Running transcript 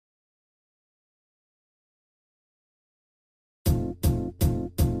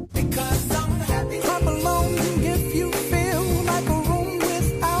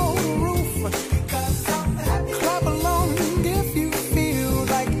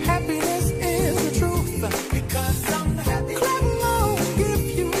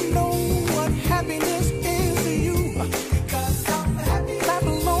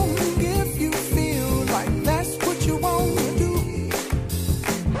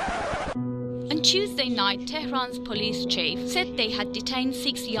On Tuesday night, Tehran's police chief said they had detained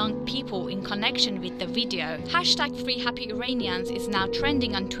 6 young people in connection with the video. #FreeHappyIranians is now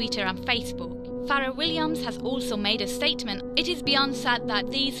trending on Twitter and Facebook. Pharrell Williams has also made a statement. It is beyond sad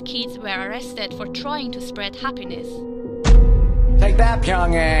that these kids were arrested for trying to spread happiness. Take that,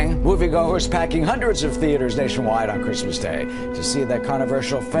 Pyongyang. Moviegoers packing hundreds of theaters nationwide on Christmas Day to see that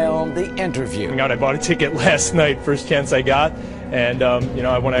controversial film, The Interview. I bought a ticket last night, first chance I got, and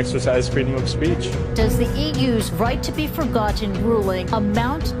I want to exercise freedom of speech. Does the EU's right to be forgotten ruling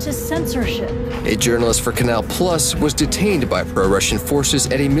amount to censorship? A journalist for Canal Plus was detained by pro-Russian forces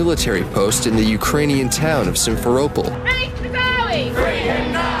at a military post in the Ukrainian town of Simferopol.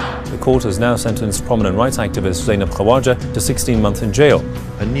 The court has now sentenced prominent rights activist Zainab Khawaja to 16 months in jail.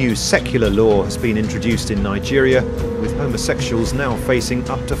 A new secular law has been introduced in Nigeria, with homosexuals now facing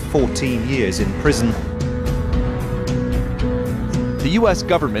up to 14 years in prison. The US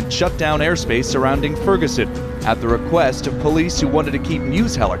government shut down airspace surrounding Ferguson at the request of police who wanted to keep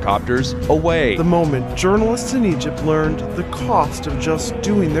news helicopters away. The moment journalists in Egypt learned the cost of just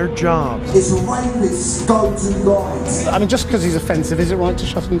doing their jobs. It's rapists go to light. I mean, just because he's offensive, is it right to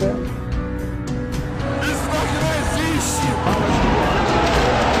shut him down?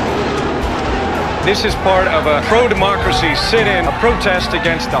 This is part of a pro-democracy sit-in, a protest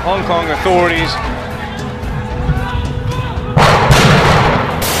against the Hong Kong authorities.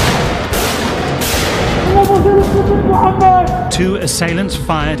 Two assailants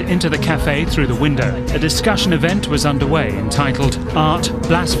fired into the cafe through the window. A discussion event was underway entitled Art,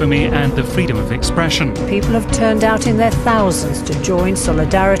 Blasphemy and the Freedom of Expression. People have turned out in their thousands to join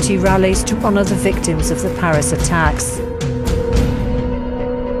solidarity rallies to honour the victims of the Paris attacks.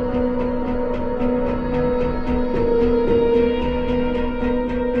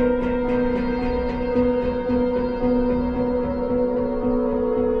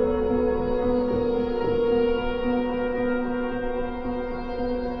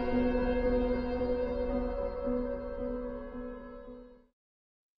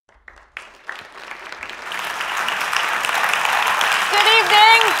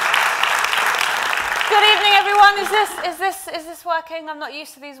 Is this working? I'm not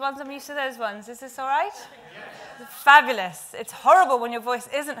used to these ones, I'm used to those ones. Is this all right? Yes. Fabulous. It's horrible when your voice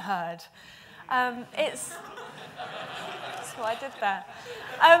isn't heard. That's what I did there.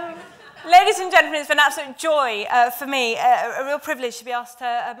 Ladies and gentlemen, it's been an absolute joy for me, a real privilege to be asked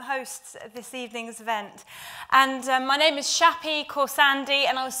to host this evening's event. And my name is Shappi Khorsandi,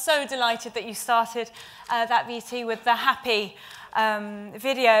 and I was so delighted that you started that VT with the happy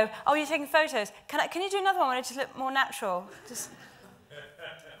video. Oh, you're taking photos. Can you do another one when it just look more natural?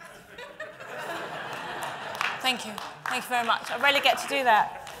 Thank you. Thank you very much. I rarely get to do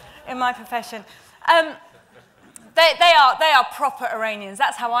that in my profession. They are proper Iranians.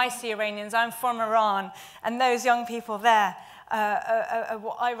 That's how I see Iranians. I'm from Iran, and those young people there are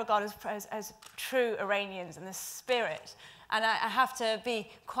what I regard as true Iranians in the spirit. And I have to be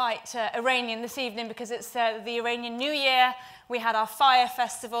quite Iranian this evening because it's the Iranian New Year. We had our fire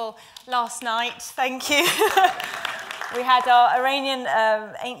festival last night. Thank you. We had our Iranian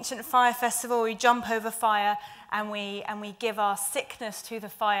ancient fire festival. We jump over fire and we give our sickness to the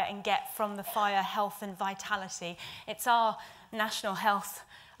fire and get from the fire health and vitality. It's our national health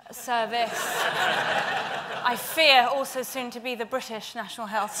service. I fear also soon to be the British National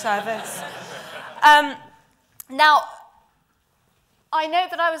Health Service. Now, I know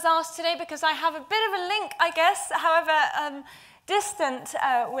that I was asked today because I have a bit of a link, I guess, however distant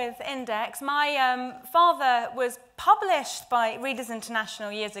with Index. My father was published by Readers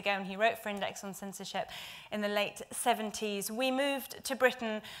International years ago, and he wrote for Index on censorship in the late 70s. We moved to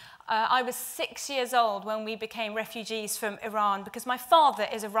Britain. I was 6 years old when we became refugees from Iran because my father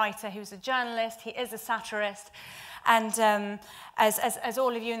is a writer who's a journalist, he is a satirist. And as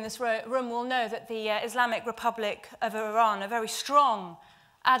all of you in this room will know, that the Islamic Republic of Iran are very strong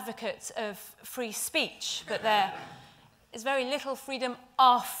advocates of free speech, but there is very little freedom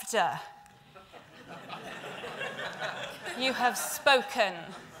after you have spoken.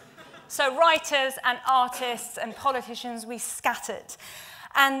 So writers and artists and politicians, we scattered.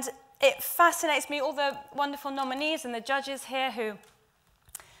 And it fascinates me, all the wonderful nominees and the judges here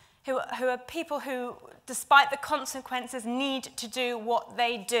who are people who, despite the consequences, need to do what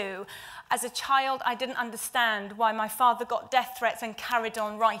they do. As a child, I didn't understand why my father got death threats and carried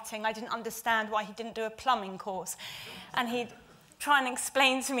on writing. I didn't understand why he didn't do a plumbing course. And he'd try and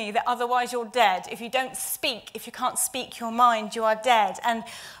explain to me that otherwise you're dead. If you don't speak, if you can't speak your mind, you are dead. And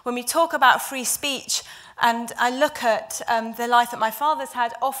when we talk about free speech, and I look at the life that my father's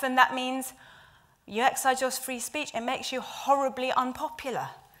had, often that means you exercise your free speech, it makes you horribly unpopular.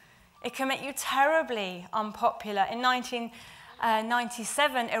 It can make you terribly unpopular. In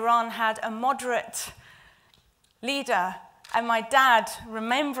 1997, Iran had a moderate leader, and my dad,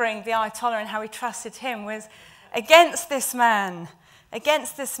 remembering the Ayatollah and how he trusted him, was against this man.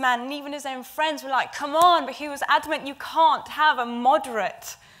 And even his own friends were like, come on, but he was adamant you can't have a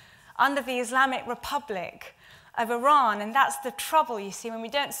moderate under the Islamic Republic of Iran, and that's the trouble, you see, when we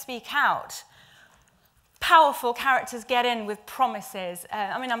don't speak out. Powerful characters get in with promises.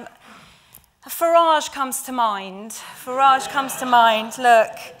 Farage comes to mind.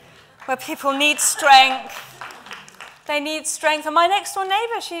 Look, where people need strength. They need strength. And my next door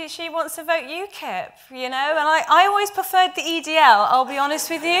neighbour, she wants to vote UKIP, you know, and I always preferred the EDL, I'll be honest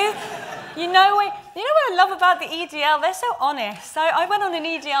with you. You know what I love about the EDL? They're so honest. I went on an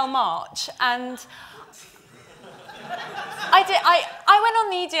EDL march, and I went on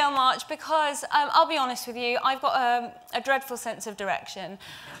the EDL march because, I'll be honest with you, I've got a dreadful sense of direction.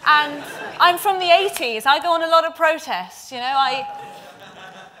 And I'm from the 80s. I go on a lot of protests, you know.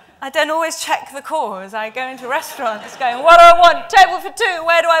 I don't always check the cause. I go into restaurants going, what do I want? Table for two.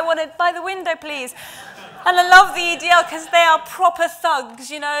 Where do I want it? By the window, please. And I love the EDL because they are proper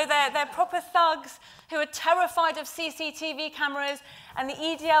thugs, you know. They're proper thugs who are terrified of CCTV cameras. And the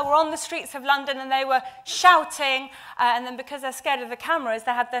EDL were on the streets of London and they were shouting. And then because they're scared of the cameras,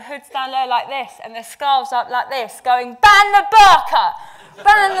 they had their hoods down low like this and their scarves up like this, going, ban the burqa!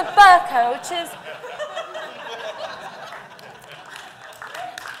 Ban the burqa, which is...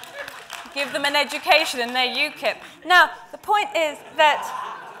 Give them an education in their UKIP. Now, the point is that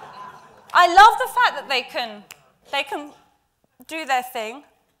I love the fact that they can do their thing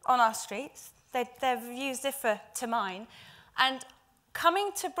on our streets. Their views differ to mine. And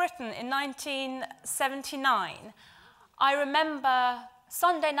coming to Britain in 1979, I remember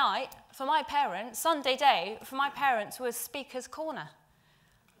Sunday day for my parents was Speaker's Corner.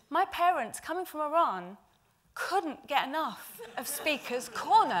 My parents, coming from Iran, couldn't get enough of Speaker's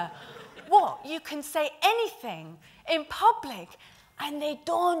Corner. What? You can say anything in public and they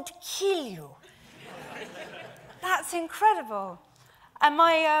don't kill you. That's incredible. And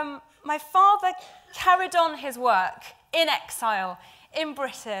my father carried on his work in exile in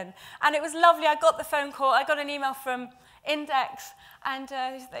Britain. And it was lovely. I got the phone call. I got an email from Index, and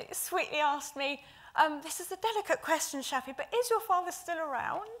they sweetly asked me, this is a delicate question, Shappi, but is your father still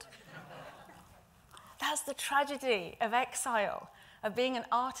around? That's the tragedy of exile, of being an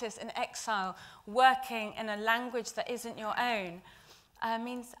artist in exile, working in a language that isn't your own,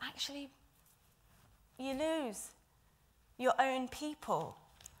 means actually you lose your own people.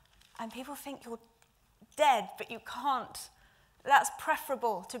 And people think you're dead, but you can't. That's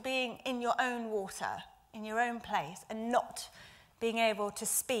preferable to being in your own water, in your own place, and not being able to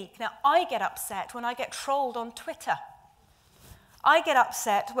speak. Now, I get upset when I get trolled on Twitter. I get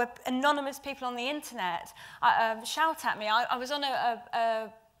upset where anonymous people on the internet shout at me. I was on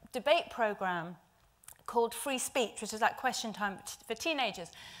a debate program called Free Speech, which is like question time for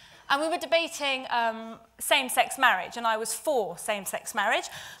teenagers. And we were debating same-sex marriage, and I was for same-sex marriage.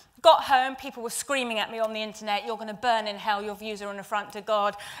 Got home, people were screaming at me on the internet, you're going to burn in hell, your views are an affront to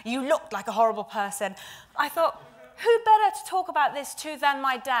God, you looked like a horrible person. I thought, who better to talk about this to than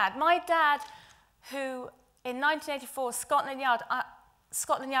my dad? My dad, who in 1984, Scotland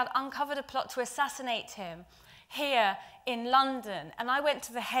Yard uncovered a plot to assassinate him here in London. And I went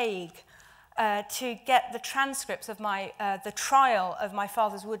to The Hague to get the transcripts of the trial of my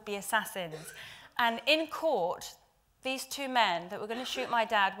father's would-be assassins. And in court, these two men that were going to shoot my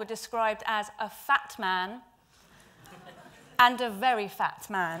dad were described as a fat man and a very fat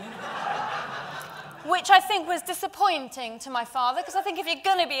man, which I think was disappointing to my father, because I think if you're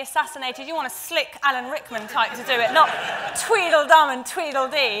going to be assassinated, you want a slick Alan Rickman type to do it, not Tweedledum and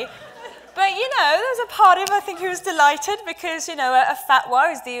Tweedledee. But, you know, there was a part of him, I think, who was delighted because, you know, a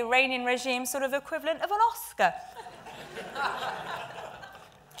fatwa is the Iranian regime sort of equivalent of an Oscar.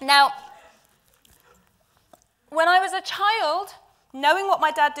 Now, when I was a child, knowing what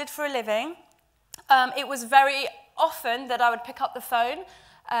my dad did for a living, it was very often that I would pick up the phone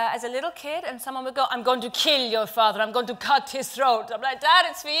as a little kid and someone would go, I'm going to kill your father, I'm going to cut his throat. I'm like, Dad,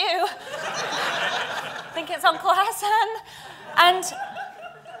 it's for you. I think it's Uncle Hassan. And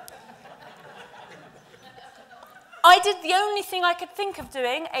I did the only thing I could think of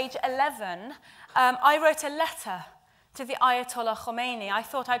doing, age 11. I wrote a letter to the Ayatollah Khomeini. I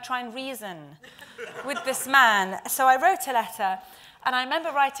thought I'd try and reason with this man. So I wrote a letter, and I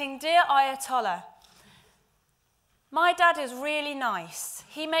remember writing, Dear Ayatollah, my dad is really nice.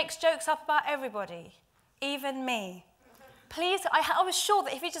 He makes jokes up about everybody, even me. Please, I was sure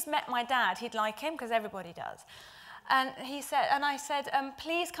that if he just met my dad, he'd like him, because everybody does. And he said, and I said,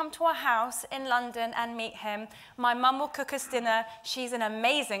 please come to our house in London and meet him. My mum will cook us dinner. She's an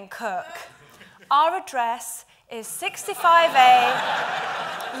amazing cook. Our address is 65A,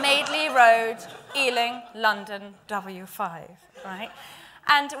 Madeley Road, Ealing, London, W5, right?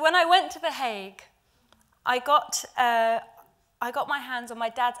 And when I went to The Hague, I got my hands on my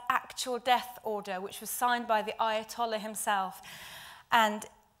dad's actual death order, which was signed by the Ayatollah himself. And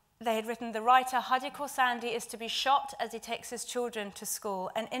they had written, the writer Hadi Khorsandi is to be shot as he takes his children to school.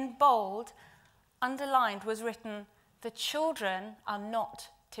 And in bold, underlined, was written, the children are not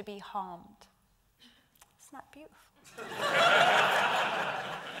to be harmed. Isn't that beautiful?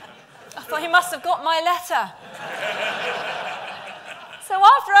 I thought he must have got my letter. So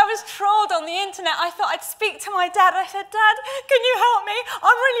after I was trolled on the internet, I thought I'd speak to my dad. I said, Dad, can you help me?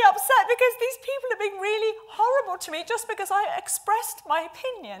 I'm really upset because these people are being really horrible to me just because I expressed my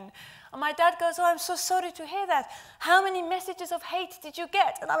opinion. And my dad goes, oh, I'm so sorry to hear that. How many messages of hate did you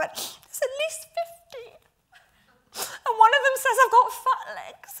get? And I went, there's at least 50. And one of them says I've got fat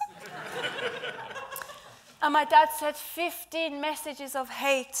legs. And my dad said, 15 messages of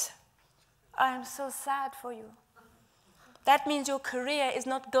hate. I am so sad for you. That means your career is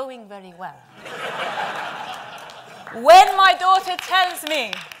not going very well. When my daughter tells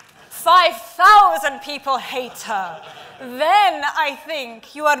me 5,000 people hate her, then I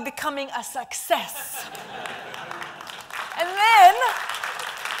think you are becoming a success. And then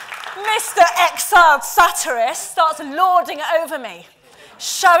Mr. Exiled satirist starts lording over me,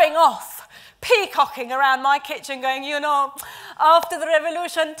 showing off, peacocking around my kitchen, going, you know, after the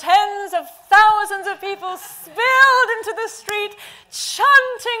revolution, tens of thousands of people spilled into the street,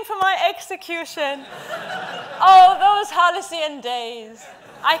 chanting for my execution. Oh, those halcyon days.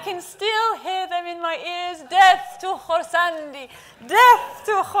 I can still hear them in my ears. Death to Khorsandi, death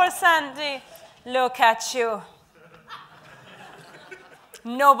to Khorsandi. Look at you.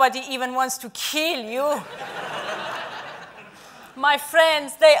 Nobody even wants to kill you. My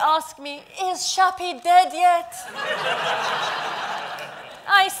friends, they ask me, is Shappi dead yet?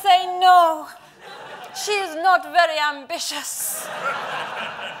 I say no. She is not very ambitious.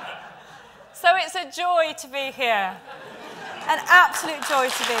 So it's a joy to be here. An absolute joy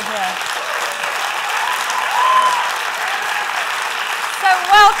to be here. So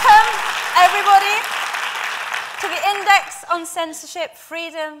welcome, everybody, to the Index on Censorship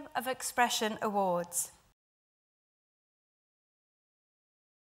Freedom of Expression Awards.